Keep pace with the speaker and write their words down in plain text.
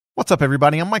What's up,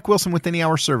 everybody? I'm Mike Wilson with Any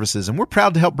Hour Services, and we're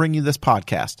proud to help bring you this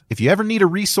podcast. If you ever need a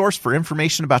resource for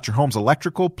information about your home's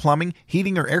electrical, plumbing,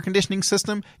 heating, or air conditioning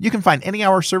system, you can find Any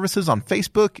Hour Services on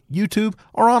Facebook, YouTube,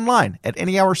 or online at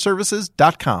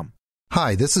anyhourservices.com.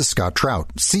 Hi, this is Scott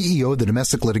Trout, CEO of the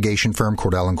domestic litigation firm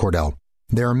Cordell & Cordell.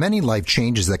 There are many life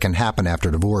changes that can happen after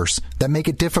divorce that make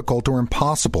it difficult or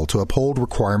impossible to uphold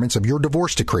requirements of your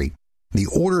divorce decree. The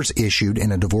orders issued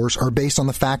in a divorce are based on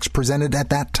the facts presented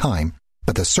at that time,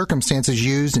 but the circumstances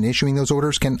used in issuing those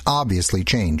orders can obviously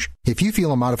change. If you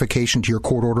feel a modification to your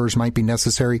court orders might be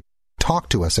necessary, talk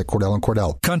to us at Cordell &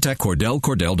 Cordell. Contact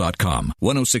CordellCordell.com,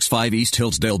 1065 East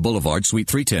Hillsdale Boulevard, Suite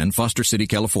 310, Foster City,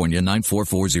 California,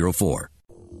 94404.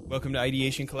 Welcome to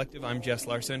Ideation Collective. I'm Jess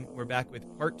Larson. We're back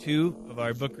with part 2 of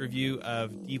our book review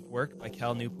of Deep Work by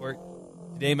Cal Newport.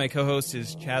 Today, my co-host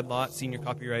is Chad Lott, senior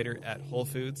copywriter at Whole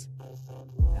Foods.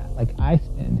 I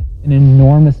spend an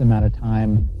enormous amount of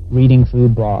time reading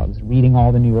food blogs, reading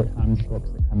all the New York Times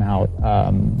books that come out,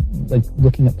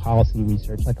 looking at policy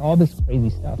research, all this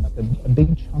crazy stuff. A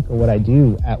big chunk of what I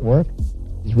do at work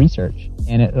is research,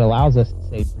 and it allows us to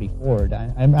stay pretty forward.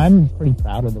 I'm pretty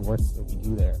proud of the work that we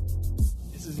do there.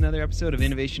 This is another episode of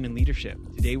Innovation and Leadership.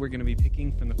 Today we're going to be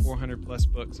picking from the 400-plus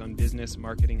books on business,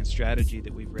 marketing, and strategy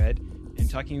that we've read, and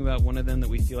talking about one of them that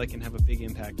we feel like can have a big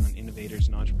impact on innovators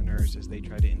and entrepreneurs as they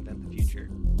try to invent the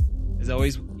future. As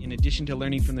always, in addition to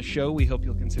learning from the show, we hope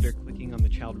you'll consider clicking on the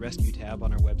Child Rescue tab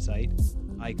on our website,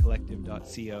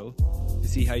 icollective.co, to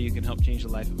see how you can help change the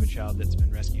life of a child that's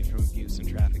been rescued from abuse and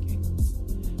trafficking.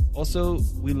 Also,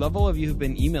 we love all of you who've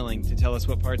been emailing to tell us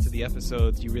what parts of the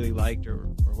episodes you really liked or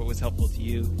what was helpful to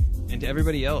you. And to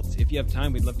everybody else, if you have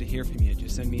time, we'd love to hear from you.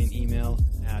 Just send me an email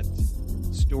at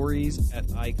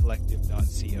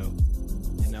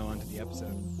stories@icollective.co. And now on to the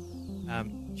episode.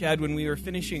 Chad, when we were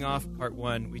finishing off part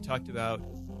 1, we talked about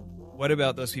what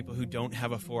about those people who don't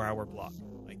have a 4-hour block?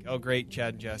 Oh, great,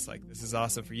 Chad and Jess, this is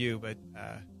awesome for you, but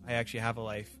I actually have a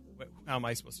life. How am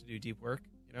I supposed to do deep work,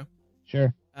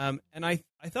 Sure. And I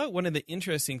thought one of the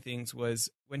interesting things was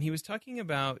when he was talking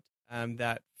about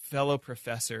that fellow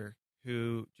professor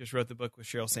who just wrote the book with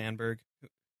Sheryl Sandberg. Do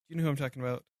you know who I'm talking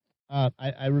about?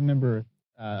 I remember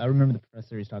the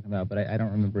professor he's talking about, but I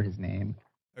don't remember his name.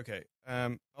 Okay.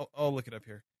 I'll look it up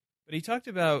here. But he talked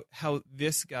about how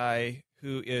this guy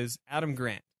who is Adam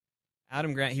Grant,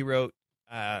 he wrote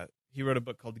a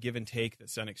book called Give and Take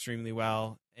that's done extremely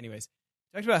well. Anyways,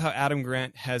 he talked about how Adam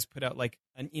Grant has put out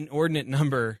an inordinate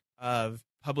number of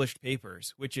published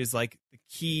papers, which is the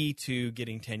key to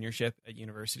getting tenureship at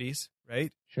universities,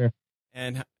 right? Sure.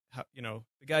 And how,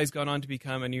 the guy's gone on to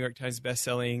become a New York Times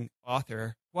bestselling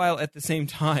author, while at the same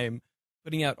time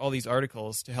putting out all these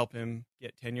articles to help him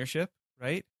get tenureship,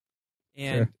 right?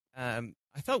 And sure.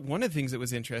 I thought one of the things that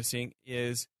was interesting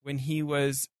is when he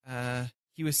was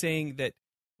saying that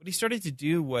what he started to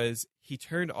do was he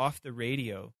turned off the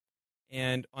radio,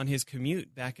 and on his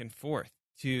commute back and forth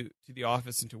to the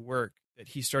office and to work, that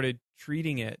he started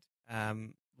treating it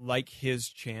like his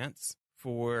chance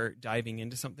for diving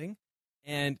into something.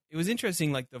 And it was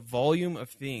interesting, the volume of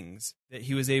things that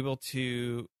he was able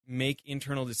to make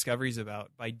internal discoveries about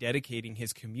by dedicating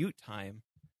his commute time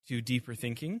to deeper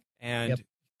thinking. And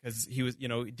because he was,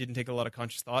 it didn't take a lot of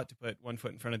conscious thought to put one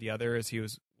foot in front of the other as he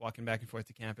was walking back and forth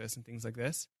to campus and things like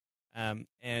this. And,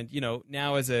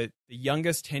 now as the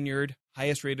youngest tenured,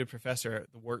 highest rated professor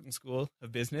at the Wharton School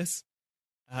of Business,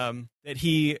 that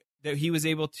he was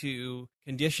able to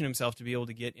condition himself to be able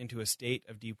to get into a state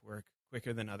of deep work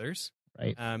quicker than others.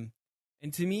 Right. And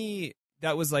to me,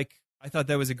 that was I thought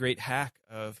that was a great hack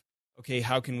of, okay,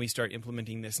 how can we start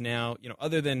implementing this now?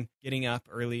 Other than getting up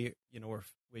early,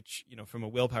 which, from a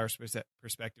willpower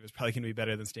perspective is probably going to be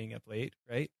better than staying up late,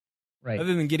 right? Right.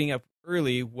 Other than getting up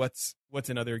early, what's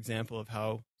another example of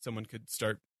how someone could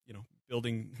start,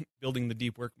 building the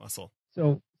deep work muscle?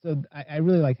 So I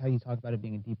really like how you talk about it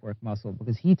being a deep work muscle,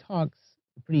 because he talks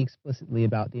pretty explicitly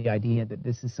about the idea that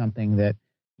this is something that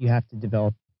you have to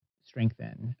develop strength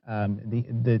in.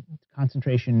 The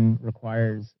concentration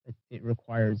requires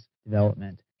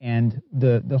development, and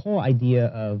the whole idea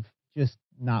of just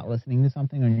not listening to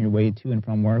something on your way to and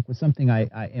from work was something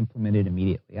I implemented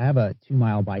immediately. I have a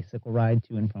 2-mile bicycle ride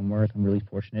to and from work. I'm really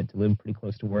fortunate to live pretty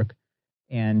close to work.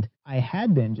 And I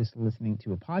had been just listening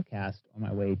to a podcast on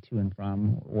my way to and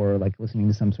from, or listening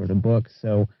to some sort of book.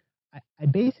 So I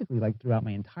basically, throughout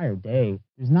my entire day,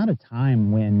 there's not a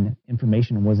time when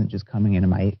information wasn't just coming into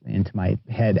my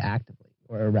head actively,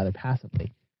 or rather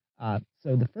passively.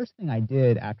 So the first thing I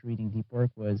did after reading Deep Work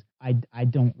was I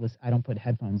don't put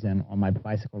headphones in on my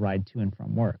bicycle ride to and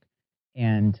from work.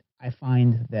 And I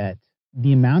find that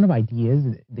the amount of ideas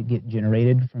that get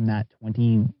generated from that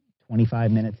 20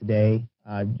 25 minutes a day.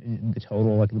 The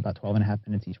total, like about 12 and a half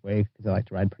minutes each way, because I like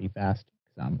to ride pretty fast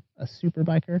because I'm a super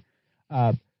biker.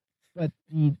 But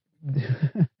the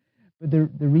but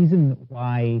the reason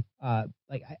why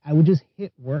like I would just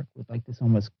hit work with like this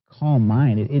almost calm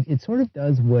mind. It sort of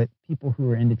does what people who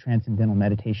are into transcendental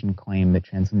meditation claim that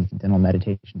transcendental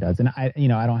meditation does. And I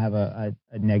don't have a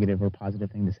negative or positive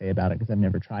thing to say about it because I've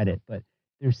never tried it, but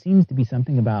there seems to be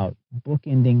something about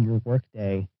bookending your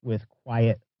workday with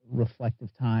quiet, reflective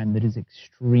time that is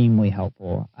extremely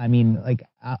helpful. I mean, like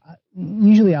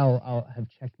usually I'll have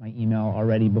checked my email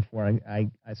already before I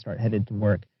start headed to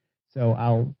work. So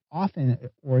I'll often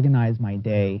organize my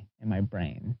day in my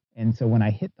brain. And so when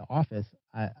I hit the office,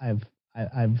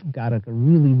 I've got a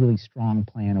really, really strong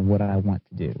plan of what I want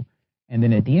to do. And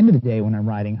then at the end of the day, when I'm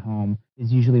riding home,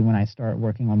 is usually when I start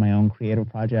working on my own creative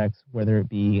projects, whether it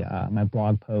be my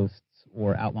blog posts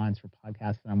or outlines for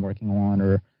podcasts that I'm working on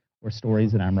or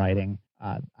stories that I'm writing.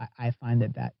 I find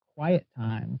that quiet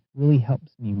time really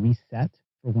helps me reset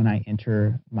for when I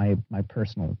enter my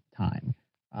personal time.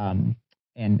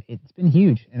 And it's been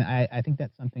huge. And I think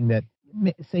that's something that,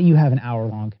 say you have an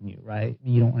hour-long commute, right?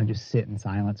 You don't want to just sit in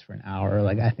silence for an hour.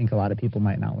 Like, I think a lot of people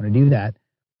might not want to do that.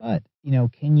 But,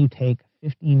 can you take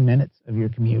 15 minutes of your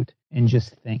commute and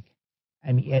just think?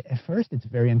 I mean, at first, it's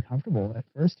very uncomfortable. At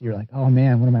first, you're like, oh,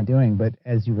 man, what am I doing? But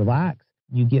as you relax,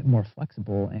 you get more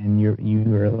flexible and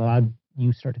you're allowed,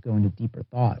 you start to go into deeper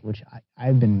thought, which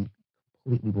I've been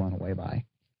completely blown away by.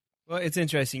 Well, it's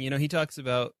interesting. He talks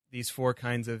about these 4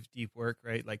 kinds of deep work,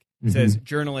 right? Like he says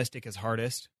journalistic is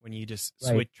hardest when you just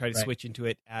try to switch into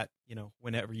it at,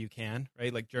 whenever you can,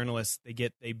 right? Like journalists,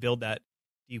 they build that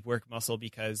deep work muscle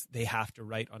because they have to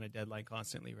write on a deadline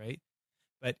constantly, right?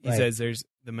 But he says there's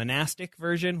the monastic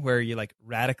version where you like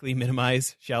radically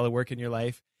minimize shallow work in your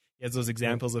life. He has those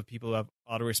examples of people who have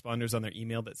autoresponders on their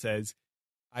email that says,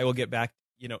 I will get back,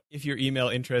 if your email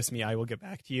interests me, I will get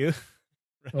back to you.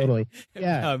 Right? Totally.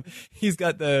 Yeah. He's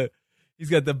got the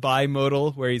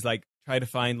bimodal where he's like try to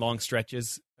find long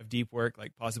stretches of deep work,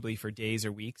 like possibly for days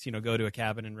or weeks, go to a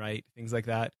cabin and write, things like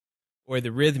that. Or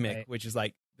the rhythmic, which is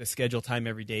like the schedule time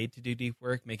every day to do deep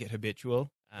work, make it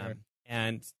habitual.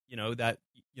 And that,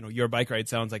 your bike ride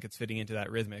sounds like it's fitting into that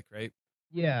rhythmic, right?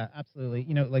 Yeah, absolutely.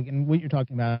 And what you're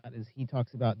talking about is he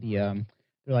talks about they're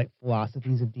like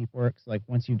philosophies of deep work. So like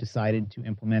once you've decided to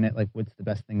implement it, like what's the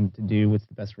best thing to do? What's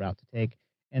the best route to take?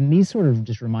 And these sort of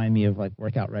just remind me of like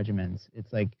workout regimens.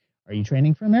 It's like, are you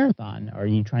training for a marathon? Are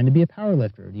you trying to be a power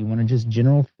lifter? Do you want to just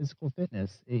general physical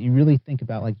fitness? You really think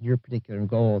about like your particular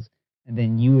goals, and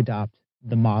then you adopt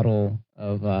the model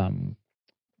of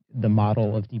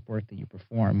deep work that you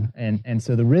perform. And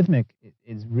so the rhythmic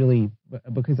is really,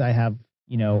 because I have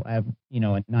a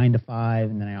 9 to 5,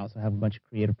 and then I also have a bunch of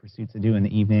creative pursuits to do in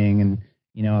the evening, and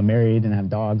I'm married and I have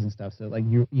dogs and stuff. So like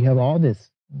you have all this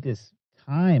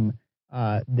time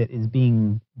that is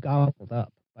being gobbled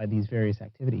up by these various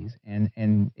activities,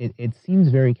 and it seems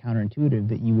very counterintuitive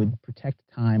that you would protect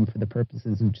time for the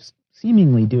purposes of just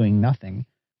seemingly doing nothing,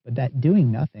 but that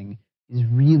doing nothing is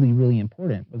really, really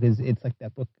important, because it's like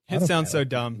that book. It sounds so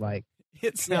dumb. Like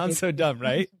it sounds so dumb,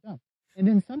 right? So dumb. And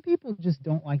then some people just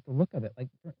don't like the look of it.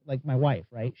 Like my wife,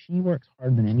 right? She works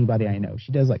harder than anybody I know.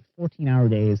 She does like 14-hour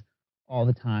days all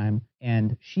the time,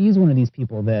 and she's one of these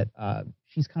people that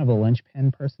she's kind of a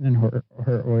linchpin person in her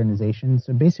organization.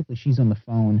 So basically, she's on the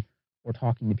phone or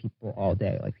talking to people all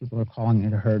day. Like people are calling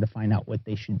into her to find out what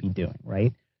they should be doing,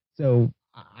 right? So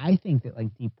I think that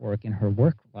like deep work in her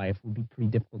work life would be pretty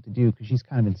difficult to do, because she's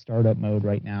kind of in startup mode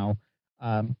right now.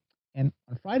 And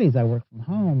on Fridays I work from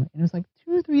home, and it was like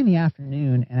 2 or 3 in the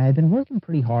afternoon, and I had been working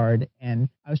pretty hard, and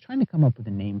I was trying to come up with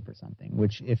a name for something,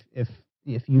 which if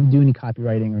you do any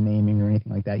copywriting or naming or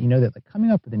anything like that, that like coming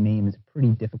up with a name is a pretty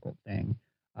difficult thing,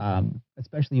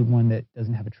 especially one that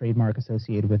doesn't have a trademark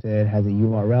associated with it, has a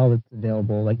URL that's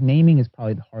available. Like naming is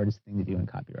probably the hardest thing to do in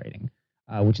copywriting,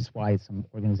 which is why some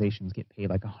organizations get paid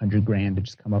like $100,000 to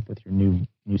just come up with your new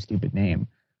stupid name.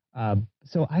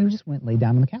 So I just went and laid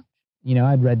down on the couch.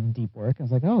 I'd read deep work. I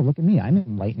was like, oh, look at me. I'm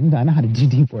enlightened. I know how to do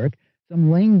deep work. So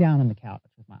I'm laying down on the couch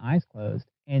with my eyes closed.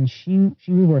 And she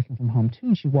was working from home too.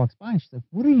 And she walks by and she's like,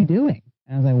 what are you doing?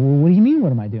 And I was like, well, what do you mean,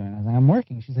 what am I doing? I was like, I'm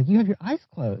working. She's like, you have your eyes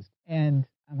closed. And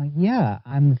I'm like, yeah,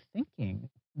 I'm thinking.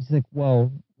 And she's like,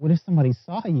 well, what if somebody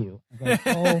saw you? I was like,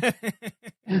 oh.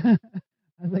 I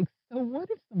was like, so what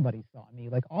if somebody saw me?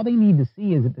 Like, all they need to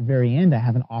see is at the very end, I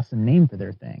have an awesome name for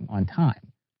their thing on time.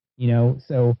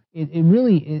 So it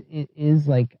really is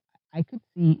like, I could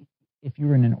see if you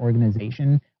were in an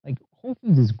organization, like Whole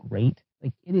Foods is great.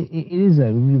 Like it is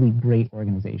a really great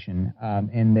organization.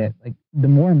 And that like the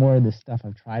more and more of the stuff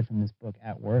I've tried from this book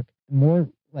at work, the more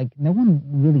like no one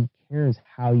really cares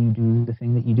how you do the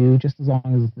thing that you do, just as long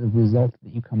as the result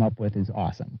that you come up with is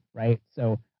awesome, right?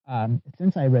 So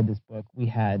since I read this book,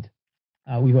 we've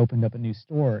opened up a new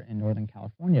store in Northern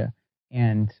California,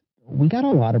 and we got a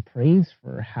lot of praise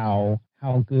for how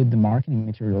good the marketing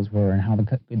materials were, and how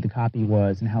good the copy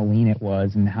was, and how lean it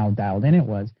was, and how dialed in it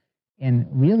was. And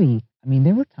really, I mean,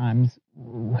 there were times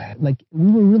like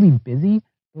we were really busy,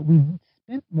 but we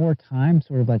spent more time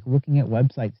sort of like looking at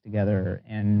websites together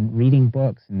and reading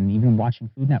books and even watching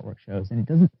Food Network shows. And it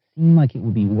doesn't seem like it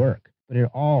would be work, but it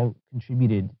all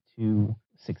contributed to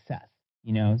success,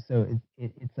 you know? So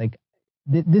it's like,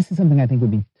 this is something I think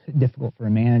would be difficult for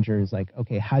a manager, is like,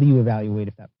 okay, how do you evaluate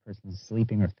if that person's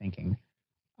sleeping or thinking?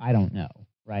 I don't know,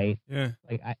 right? Yeah.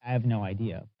 Like, I have no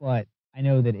idea. But I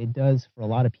know that it does for a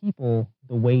lot of people.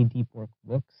 The way deep work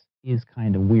looks is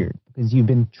kind of weird, because you've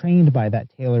been trained by that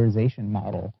Taylorization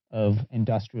model of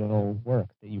industrial work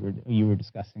that you were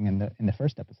discussing in the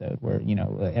first episode, where, you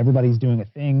know, everybody's doing a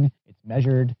thing, it's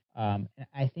measured. And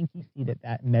I think you see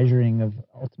that measuring of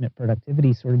ultimate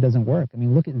productivity sort of doesn't work. I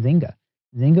mean, look at Zynga.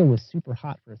 Zynga was super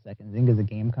hot for a second. Zynga's a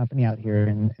game company out here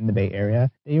in the Bay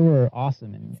Area. They were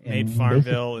awesome and made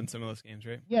Farmville and some of those games,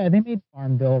 right? Yeah, they made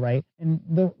Farmville, right? And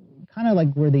the kind of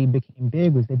like where they became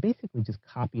big was they basically just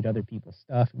copied other people's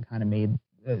stuff and kind of made.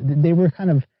 They were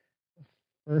kind of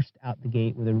first out the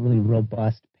gate with a really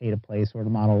robust pay-to-play sort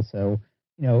of model. So,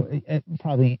 you know,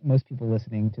 probably most people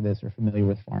listening to this are familiar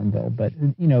with Farmville, but,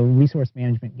 you know, resource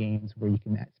management games where you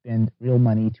can spend real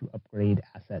money to upgrade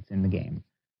assets in the game.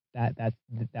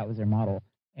 That was their model,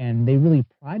 and they really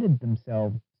prided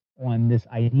themselves on this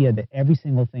idea that every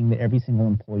single thing that every single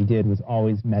employee did was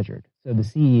always measured. So the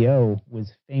CEO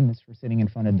was famous for sitting in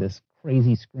front of this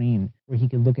crazy screen where he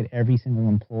could look at every single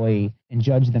employee and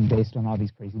judge them based on all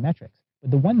these crazy metrics.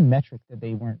 But the one metric that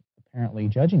they weren't apparently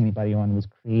judging anybody on was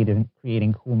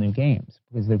creating cool new games,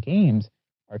 because their games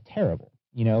are terrible.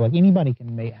 You know, like anybody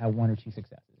can have one or two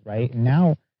successes, right? And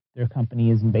now their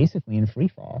company is basically in free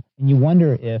fall. And you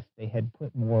wonder if they had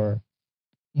put more,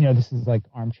 you know, this is like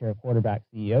armchair quarterback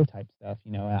CEO type stuff.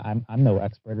 You know, I'm no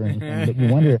expert or anything, but you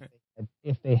wonder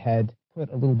if they had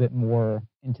put a little bit more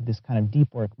into this kind of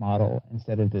deep work model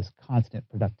instead of this constant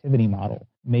productivity model,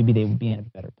 maybe they would be in a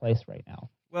better place right now.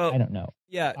 Well, I don't know.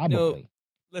 Yeah, probably. No,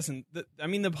 listen, I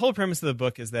mean, the whole premise of the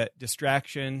book is that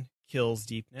distraction kills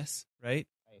deepness, right?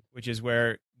 Which is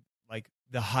where like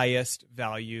the highest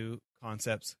value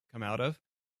concepts come out of.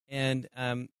 And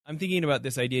I'm thinking about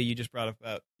this idea you just brought up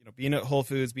about, you know, being at Whole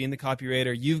Foods, being the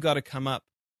copywriter. You've got to come up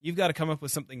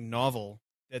with something novel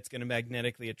that's going to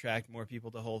magnetically attract more people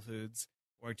to Whole Foods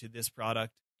or to this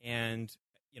product. And,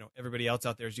 you know, everybody else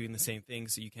out there is doing the same thing,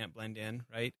 so you can't blend in,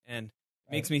 right? And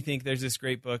it makes me think there's this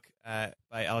great book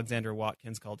by Alexandra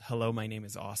Watkins called Hello, My Name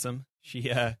is Awesome.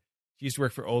 She used to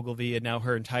work for Ogilvy, and now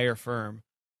her entire firm,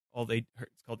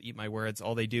 it's called Eat My Words.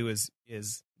 All they do is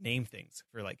name things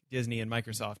for like Disney and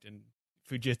Microsoft and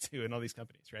Fujitsu and all these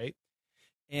companies, right?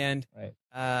 And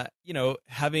you know,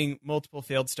 having multiple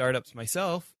failed startups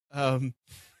myself,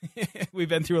 we've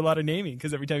been through a lot of naming,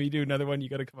 because every time you do another one, you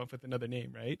got to come up with another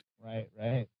name, right?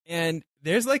 Right. And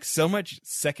there's like so much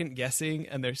second guessing,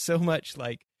 and there's so much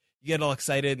like you get all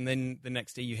excited, and then the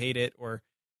next day you hate it, or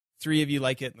three of you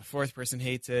like it, and the fourth person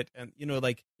hates it, and you know,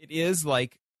 like it is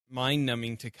like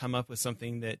mind-numbing to come up with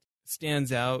something that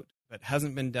stands out but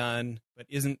hasn't been done, but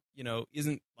isn't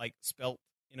like spelt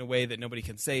in a way that nobody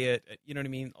can say it, you know what I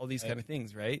mean, all these kind of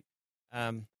things, right?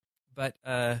 But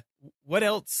what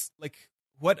else, like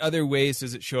what other ways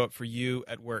does it show up for you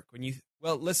at work when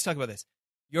let's talk about this.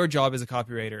 Your job as a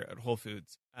copywriter at Whole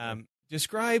Foods.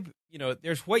 Describe, you know,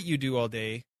 there's what you do all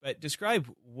day, but describe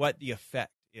what the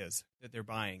effect is that they're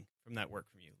buying from that work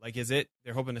from you. Like, is it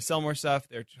they're hoping to sell more stuff?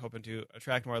 They're hoping to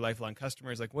attract more lifelong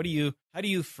customers? Like, how do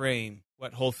you frame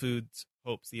what Whole Foods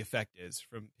hopes the effect is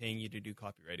from paying you to do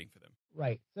copywriting for them?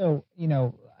 Right. So, you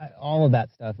know, all of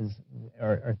that stuff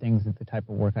are things that the type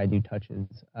of work I do touches.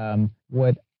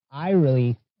 What I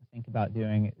really think about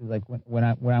doing is like when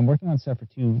I'm working on stuff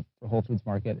for Whole Foods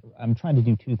Market, I'm trying to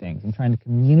do two things. I'm trying to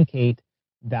communicate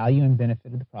value and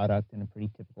benefit of the product in a pretty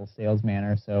typical sales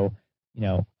manner. So, you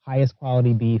know, highest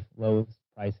quality beef, lowest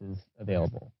prices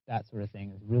available. That sort of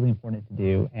thing is really important to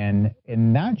do. And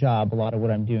in that job, a lot of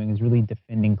what I'm doing is really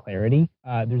defending clarity.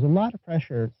 There's a lot of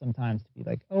pressure sometimes to be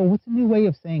like, oh, what's a new way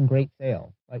of saying great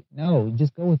sale? Like, no,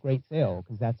 just go with great sale,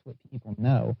 because that's what people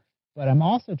know. But I'm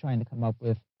also trying to come up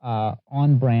with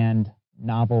on-brand,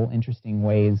 novel, interesting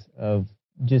ways of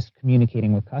just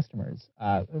communicating with customers.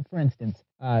 For instance,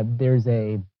 there's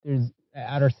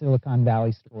at our Silicon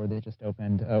Valley store that just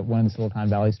opened, one of the Silicon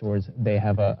Valley stores, they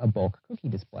have a bulk cookie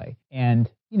display. And,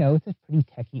 it's a pretty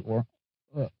techie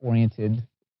oriented,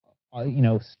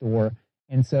 store.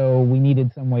 And so we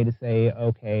needed some way to say,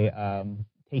 okay,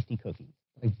 tasty cookies.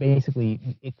 Like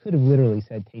basically, it could have literally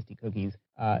said tasty cookies,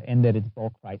 and that it's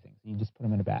bulk pricing. So you just put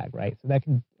them in a bag, right? So that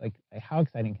can, how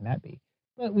exciting can that be?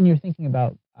 But when you're thinking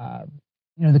about,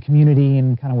 the community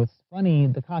and kind of what's funny,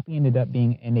 the copy ended up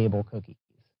being enable cookies,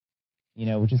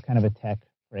 which is kind of a tech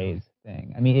phrase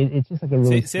thing. I mean, it's just like a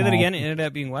really say that again. It ended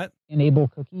up being what? Enable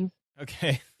cookies.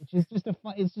 Okay. Which is just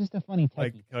it's just a funny techie,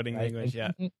 like coding right? language,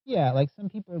 Like some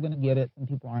people are going to get it, some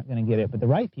people aren't going to get it, but the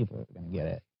right people are going to get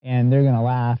it, and they're going to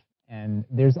laugh. And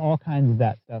there's all kinds of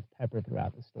that stuff peppered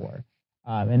throughout the store,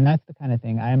 and that's the kind of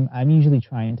thing I'm usually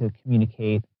trying to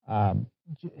communicate.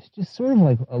 Just sort of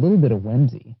like a little bit of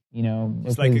whimsy,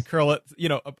 Just like a curl,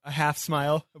 a half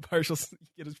smile,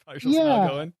 get his partial smile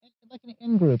going. Like an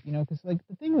in-group, because like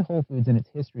the thing with Whole Foods and its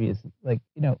history is like,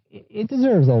 it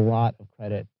deserves a lot of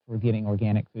credit for getting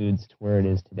organic foods to where it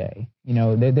is today.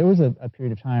 There was a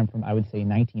period of time from, I would say,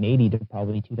 1980 to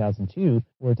probably 2002,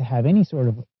 where to have any sort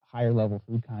of higher level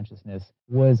food consciousness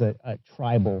was a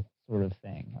tribal sort of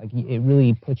thing. Like it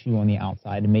really put you on the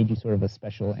outside and made you sort of a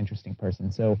special, interesting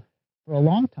person. So for a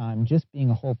long time, just being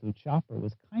a Whole Foods shopper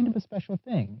was kind of a special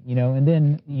thing, and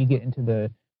then you get into the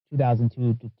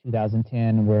 2002 to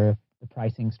 2010 where the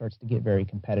pricing starts to get very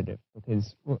competitive,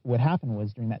 because what happened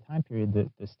was during that time period,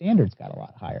 the standards got a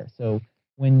lot higher. So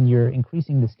when you're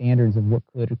increasing the standards of what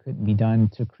could or couldn't be done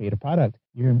to create a product,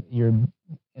 you're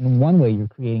in one way, you're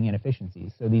creating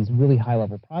inefficiencies. So these really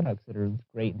high-level products that are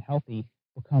great and healthy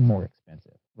become more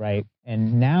expensive, right?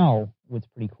 And now what's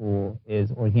pretty cool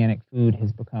is organic food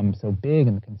has become so big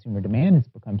and the consumer demand has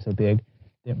become so big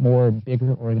that more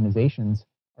bigger organizations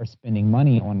are spending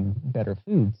money on better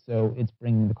foods. So it's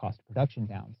bringing the cost of production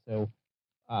down. So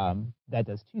that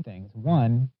does two things.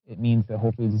 One, it means that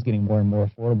Whole Foods is getting more and more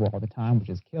affordable all the time, which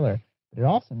is killer. But it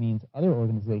also means other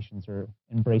organizations are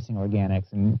embracing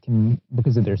organics and can,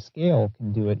 because of their scale,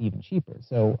 can do it even cheaper.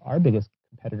 So our biggest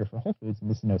competitor for Whole Foods, and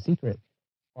this is no secret,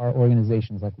 are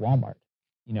organizations like Walmart,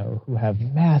 who have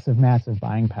massive, massive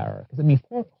buying power. Because, I mean,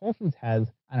 Whole Foods has,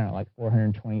 I don't know, like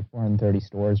 420, 430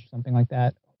 stores or something like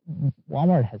that.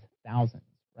 Walmart has thousands,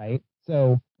 right?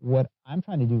 So what I'm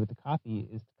trying to do with the copy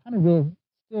is to kind of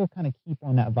still kind of keep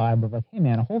on that vibe of like, hey,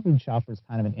 man, a Whole Foods shopper is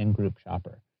kind of an in-group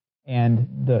shopper. And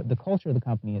the culture of the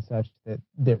company is such that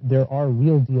there are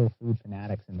real deal food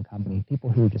fanatics in the company, people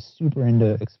who are just super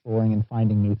into exploring and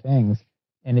finding new things.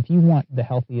 And if you want the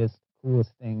healthiest,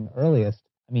 coolest thing earliest,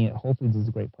 I mean, Whole Foods is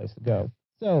a great place to go.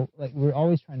 So like we're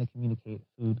always trying to communicate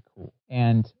food cool.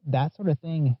 And that sort of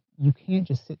thing, you can't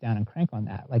just sit down and crank on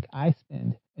that. Like I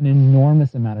spend an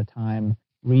enormous amount of time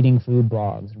reading food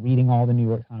blogs, reading all the New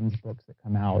York Times books that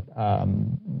come out,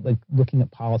 like looking at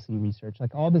policy research,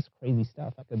 like all this crazy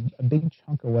stuff. Like a big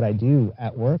chunk of what I do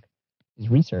at work is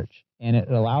research, and it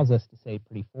allows us to stay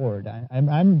pretty forward.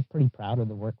 I'm pretty proud of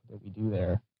the work that we do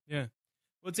there. Yeah.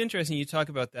 Well, it's interesting. You talk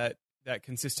about that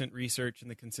consistent research and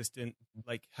the consistent,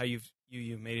 like how you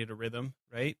made it a rhythm,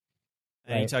 right?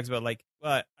 And right. He talks about like,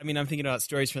 well, I mean, I'm thinking about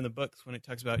stories from the books when it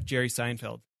talks about Jerry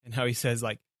Seinfeld and how he says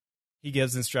like, he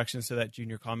gives instructions to that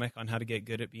junior comic on how to get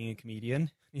good at being a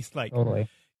comedian. He's like, totally.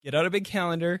 Get out a big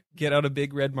calendar, get out a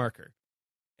big red marker.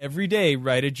 Every day,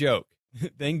 write a joke.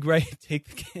 Then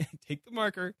take the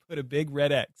marker, put a big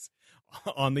red X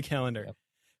on the calendar. Yep.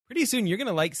 Pretty soon, you're going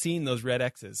to like seeing those red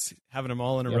X's, having them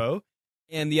all in a row.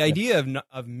 And the idea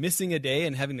of missing a day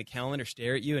and having the calendar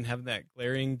stare at you and having that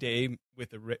glaring day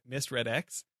with a missed red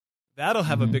X, that'll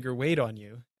have a bigger weight on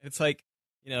you. It's like,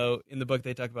 in the book,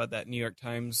 they talk about that New York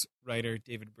Times writer,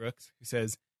 David Brooks, who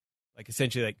says, like,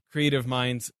 essentially, like, creative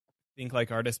minds think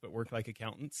like artists but work like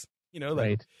accountants.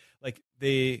 Right. Like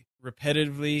they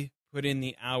repetitively put in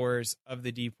the hours of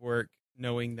the deep work,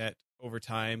 knowing that over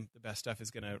time, the best stuff is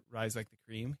going to rise like the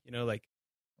cream,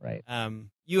 Right.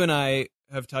 You and I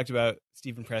have talked about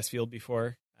Stephen Pressfield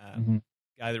before,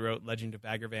 guy that wrote Legend of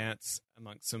Bagger Vance,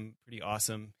 amongst some pretty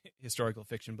awesome historical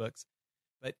fiction books.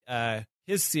 But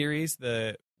his series,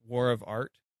 The War of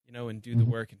Art, and Do the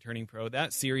Work and Turning Pro,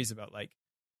 that series about like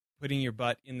putting your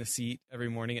butt in the seat every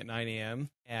morning at 9 a.m.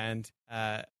 And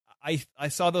I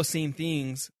saw those same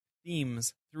themes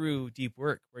through Deep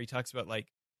Work, where he talks about like,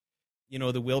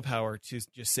 the willpower to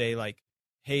just say like,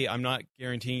 hey, I'm not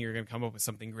guaranteeing you're going to come up with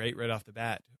something great right off the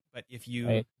bat. But if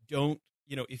you don't,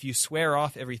 if you swear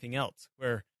off everything else,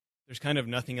 where there's kind of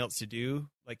nothing else to do,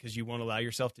 like, because you won't allow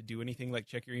yourself to do anything like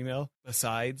check your email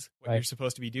besides what you're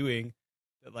supposed to be doing,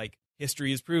 that like,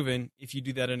 history has proven if you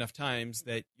do that enough times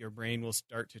that your brain will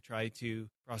start to try to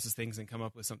process things and come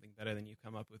up with something better than you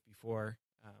come up with before.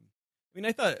 I mean,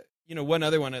 I thought, one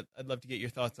other one I'd love to get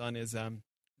your thoughts on is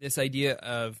this idea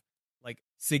of like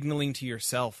signaling to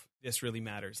yourself this really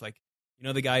matters. Like,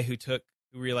 the guy who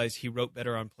realized he wrote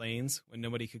better on planes when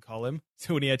nobody could call him.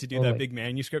 So when he had to do that big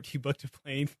manuscript, he booked a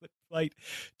plane flight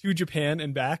to Japan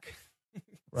and back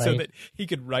so that he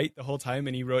could write the whole time,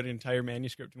 and he wrote an entire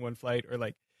manuscript in one flight. Or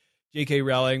like J.K.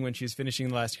 Rowling, when she was finishing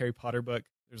the last Harry Potter book,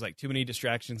 there's like too many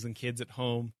distractions and kids at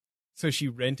home. So she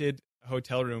rented a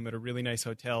hotel room at a really nice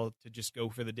hotel to just go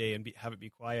for the day and have it be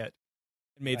quiet,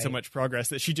 and made so much progress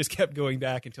that she just kept going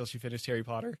back until she finished Harry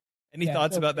Potter. Any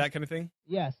thoughts about that kind of thing?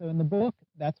 Yeah, so in the book,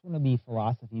 that's one of the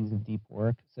philosophies of deep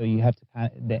work. So you have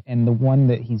to and the one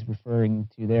that he's referring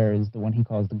to there is the one he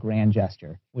calls the grand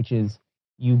gesture, which is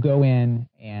you go in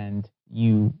and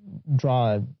you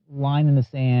draw a line in the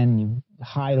sand, you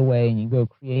hide away, and you go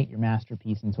create your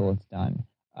masterpiece until it's done.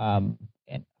 And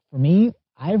for me,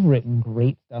 I've written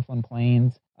great stuff on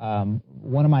planes.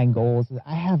 One of my goals is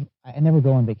I never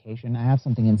go on vacation. I have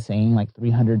something insane like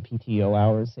 300 PTO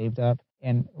hours saved up.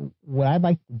 And what I'd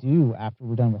like to do after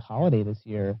we're done with holiday this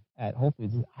year at Whole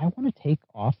Foods is I want to take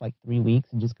off like 3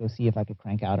 weeks and just go see if I could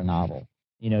crank out a novel.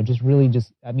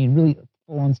 Really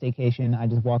full on staycation. I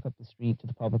just walk up the street to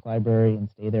the public library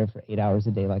and stay there for 8 hours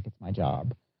a day like it's my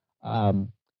job.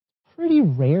 Pretty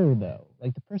rare though.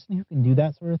 Like the person who can do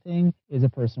that sort of thing is a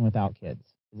person without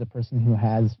kids. Is a person who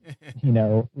has,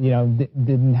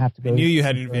 didn't have to go. I knew you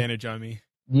had an advantage on me.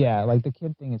 Yeah, like the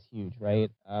kid thing is huge, right?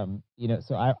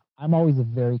 So I'm always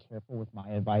very careful with my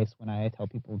advice when I tell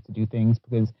people to do things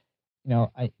because,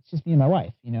 it's just me and my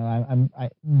wife. I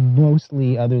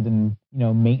mostly, other than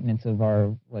maintenance of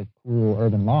our like cool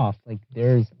urban loft, like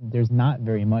there's not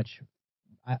very much.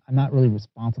 I'm not really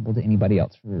responsible to anybody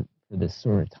else for this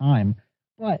sort of time.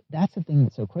 But that's the thing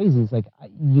that's so crazy is like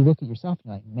you look at yourself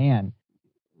and you're like, man,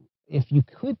 if you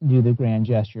couldn't do the grand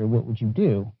gesture, what would you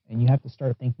do? And you have to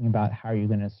start thinking about how you're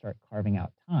going to start carving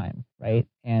out time, right?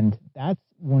 And that's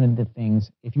one of the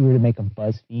things, if you were to make a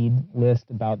BuzzFeed list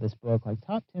about this book, like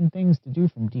top 10 things to do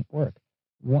from deep work,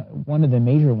 one of the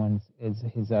major ones is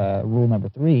his rule number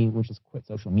 3, which is quit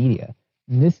social media.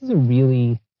 And this is a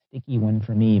really sticky one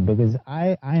for me because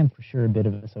I am for sure a bit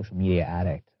of a social media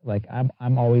addict. Like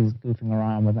I'm always goofing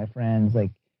around with my friends.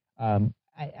 Like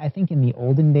I think in the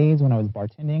olden days when I was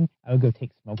bartending, I would go take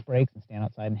smoke breaks and stand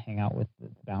outside and hang out with the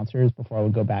bouncers before I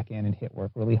would go back in and hit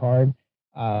work really hard.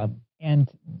 And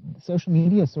social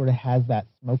media sort of has that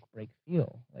smoke break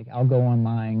feel. Like I'll go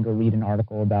online, go read an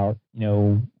article about,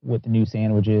 what the new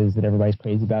sandwich is that everybody's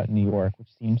crazy about in New York, which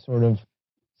seems sort of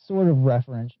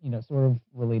reference, sort of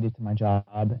related to my job.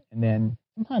 And then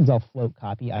sometimes I'll float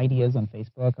copy ideas on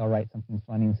Facebook. I'll write something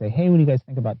funny and say, hey, what do you guys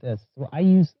think about this? So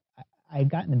I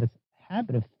got into this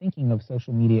habit of thinking of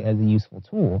social media as a useful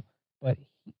tool, but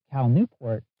Cal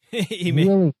Newport he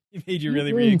made you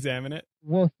really re-examine it.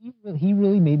 Well, he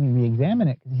really made me re-examine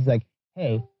it because he's like,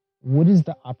 hey, what is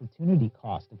the opportunity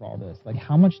cost of all this? Like,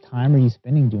 how much time are you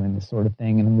spending doing this sort of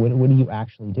thing, and what are you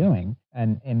actually doing,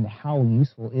 and how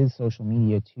useful is social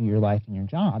media to your life and your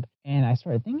job? And I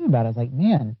started thinking about it. I was like,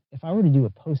 man, if I were to do a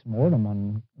post-mortem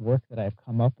on work that I've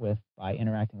come up with by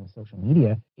interacting with social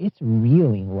media, it's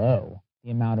really low. The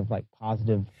amount of like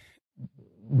positive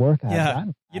work I've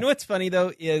gotten. You know what's funny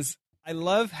though is I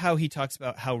love how he talks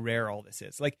about how rare all this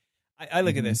is. Like I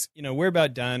look at this, we're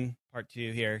about done part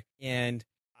 2 here, and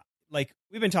like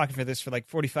we've been talking for this for like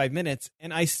 45 minutes,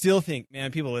 and I still think,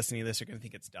 man, people listening to this are going to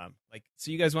think it's dumb. Like,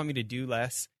 so you guys want me to do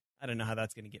less? I don't know how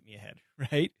that's going to get me ahead,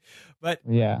 right? But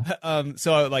yeah.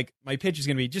 So like my pitch is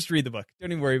going to be just read the book.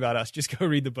 Don't even worry about us. Just go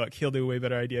read the book. He'll do a way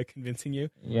better idea convincing you.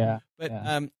 Yeah. But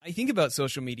I think about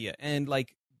social media, and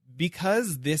like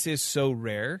because this is so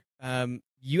rare,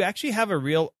 you actually have a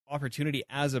real opportunity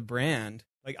as a brand.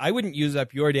 Like I wouldn't use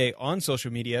up your day on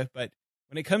social media, but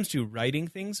when it comes to writing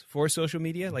things for social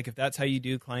media, like if that's how you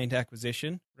do client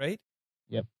acquisition, right?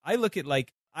 Yep. I look at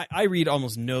like I read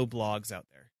almost no blogs out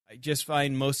there. I just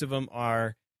find most of them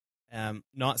are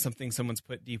not something someone's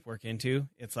put deep work into.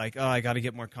 It's like, oh, I got to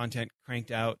get more content cranked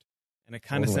out. And it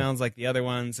kind of sounds like the other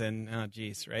ones, and oh,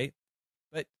 geez, right?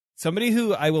 But somebody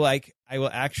who I will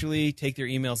actually take their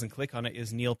emails and click on it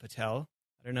is Neil Patel.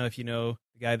 I don't know if you know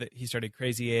the guy that he started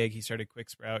Crazy Egg, he started Quick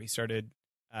Sprout, he started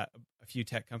a few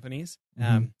tech companies.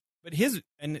 But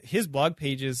his blog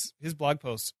pages, his blog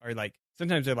posts are like,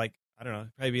 sometimes they're like, I don't know,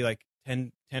 probably be like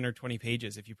 10 or 20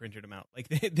 pages if you printed them out. Like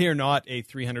they're not a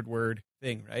 300 word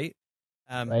thing, right?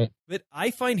 Right. But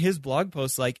I find his blog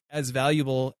posts like as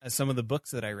valuable as some of the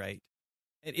books that I write.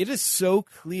 And it is so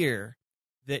clear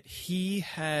that he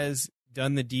has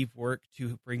done the deep work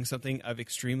to bring something of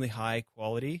extremely high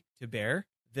quality to bear,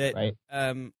 that Right.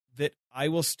 that I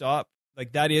will stop.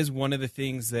 Like, that is one of the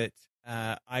things that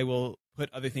I will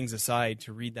put other things aside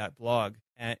to read that blog.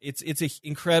 It's an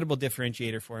incredible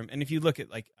differentiator for him. And if you look at,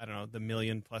 like, I don't know, the 1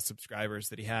 million+ subscribers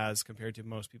that he has compared to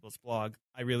most people's blog,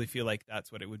 I really feel like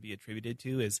that's what it would be attributed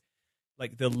to, is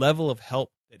like the level of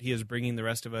help that he is bringing the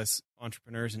rest of us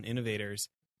entrepreneurs and innovators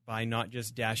by not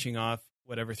just dashing off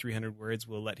whatever 300 words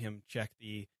will let him check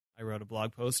the I wrote a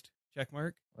blog post check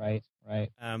mark. Right.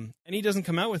 And he doesn't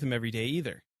come out with them every day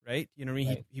either, right? You know what I mean?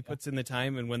 Right. He puts in the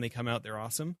time, and when they come out, they're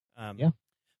awesome. Yeah.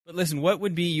 But listen, what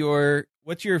would be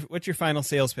what's your final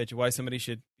sales pitch of why somebody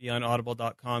should be on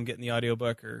audible.com, getting the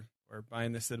audiobook, or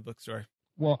buying this at a bookstore?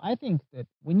 Well, I think that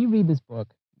when you read this book,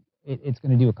 it's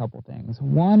going to do a couple things.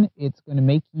 One, it's going to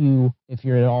make you, if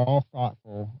you're at all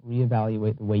thoughtful,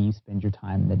 reevaluate the way you spend your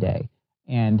time in the day.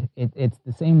 And it's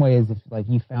the same way as if, like,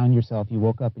 you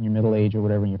woke up in your middle age or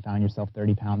whatever, and you found yourself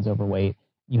 30 pounds overweight.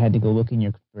 You had to go look in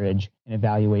your fridge and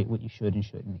evaluate what you should and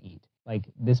shouldn't eat. Like,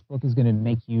 this book is going to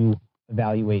make you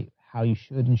evaluate how you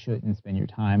should and shouldn't spend your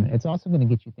time. It's also going to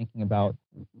get you thinking about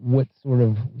what sort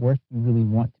of work you really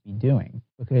want to be doing.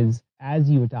 Because as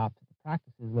you adopt the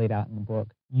practices laid out in the book,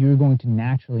 you're going to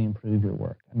naturally improve your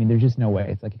work. I mean, there's just no way.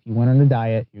 It's like if you went on a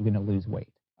diet, you're going to lose weight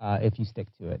if you stick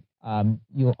to it.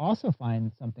 You'll also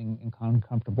find something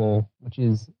uncomfortable, which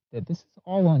is that this is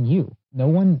all on you. No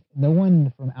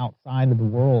one from outside of the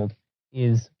world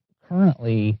is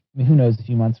currently, I mean, who knows, a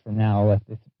few months from now,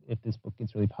 if this book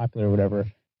gets really popular or whatever,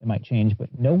 it might change, but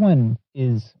no one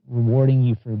is rewarding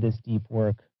you for this deep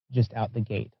work just out the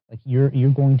gate. Like, you're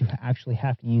going to actually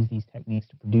have to use these techniques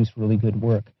to produce really good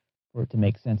work for it to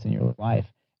make sense in your life.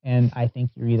 And I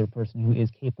think you're either a person who is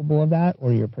capable of that,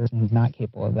 or you're a person who's not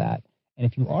capable of that. And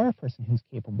if you are a person who's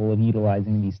capable of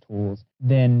utilizing these tools,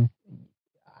 then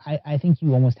I think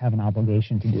you almost have an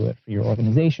obligation to do it for your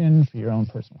organization, for your own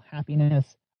personal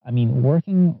happiness. I mean,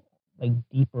 working like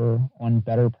deeper on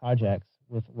better projects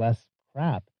with less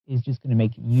crap is just going to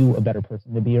make you a better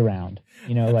person to be around.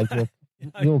 You know, like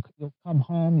you'll come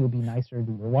home, you'll be nicer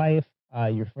to your wife.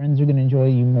 Your friends are going to enjoy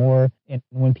you more. And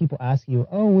when people ask you,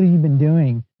 oh, what have you been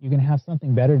doing? You're going to have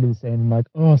something better to say. And I'm like,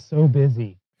 oh, so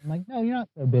busy. I'm like, no, you're not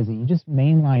so busy. You just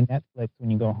mainline Netflix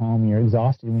when you go home. You're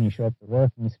exhausted when you show up to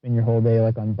work, and you spend your whole day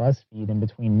like on BuzzFeed in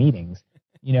between meetings.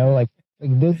 You know, like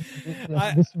this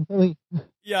really.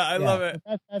 Yeah, I love it.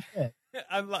 That's it.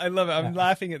 I love it. I'm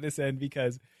laughing at this end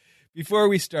because before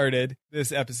we started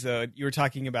this episode, you were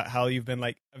talking about how you've been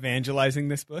like evangelizing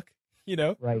this book, you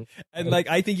know? Right. And like,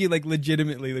 I think you like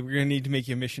legitimately, like, we're going to need to make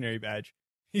you a missionary badge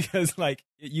because like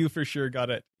you for sure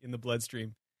got it in the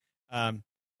bloodstream. And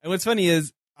what's funny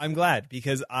is I'm glad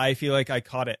because I feel like I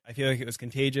caught it. I feel like it was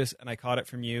contagious and I caught it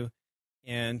from you.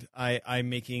 And I'm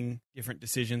making different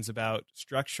decisions about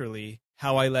structurally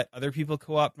how I let other people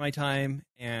co-opt my time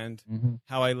and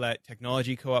how I let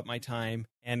technology co-opt my time.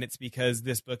 And it's because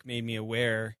this book made me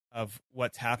aware of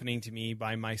what's happening to me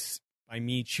by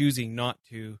me choosing not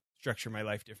to structure my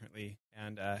life differently.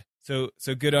 And so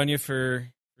good on you for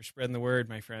spreading the word,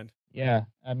 my friend. Yeah,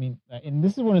 I mean, and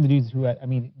this is one of the dudes who, I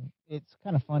mean, it's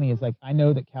kind of funny. It's like, I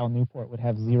know that Cal Newport would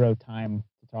have zero time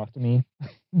to talk to me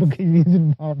because he's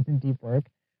involved in deep work.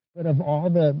 But of all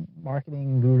the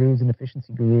marketing gurus and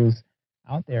efficiency gurus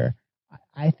out there,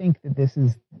 I think that this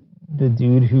is the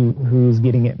dude who's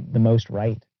getting it the most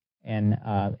right. And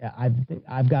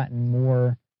I've gotten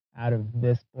more out of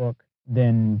this book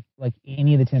than like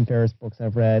any of the Tim Ferriss books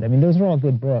I've read. I mean, those are all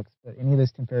good books, but any of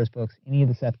those Tim Ferriss books, any of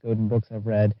the Seth Godin books I've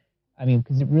read, I mean,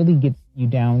 because it really gets you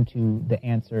down to the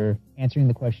answering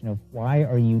the question of why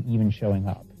are you even showing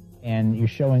up? And you're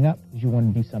showing up because you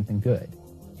want to do something good.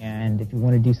 And if you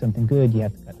want to do something good, you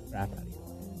have to cut the crap out of you.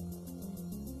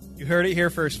 You heard it here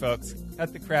first, folks.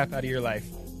 Cut the crap out of your life.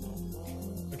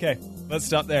 Okay, let's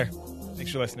stop there.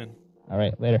 Thanks for listening. All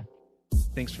right, later.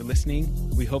 Thanks for listening.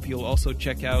 We hope you'll also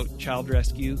check out Child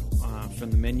Rescue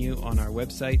from the menu on our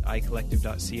website,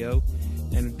 icollective.co.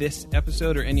 And if this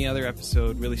episode or any other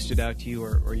episode really stood out to you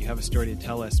or you have a story to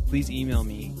tell us, please email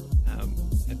me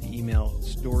at the email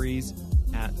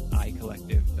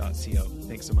stories@icollective.co.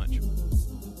 Thanks so much.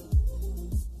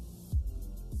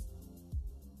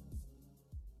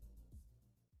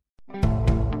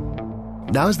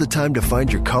 Now's the time to find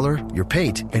your color, your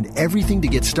paint, and everything to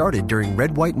get started during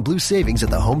Red, White, and Blue savings at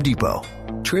the Home Depot.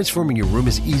 Transforming your room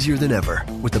is easier than ever.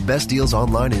 With the best deals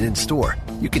online and in-store,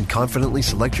 you can confidently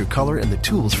select your color and the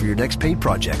tools for your next paint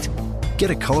project.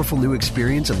 Get a colorful new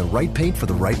experience and the right paint for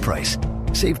the right price.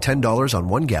 Save $10 on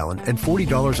 1 gallon and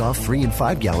 $40 off 3 and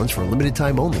 5 gallons for a limited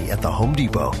time only at the Home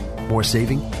Depot. More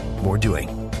saving, more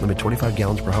doing. Limit 25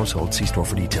 gallons per household. See store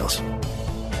for details.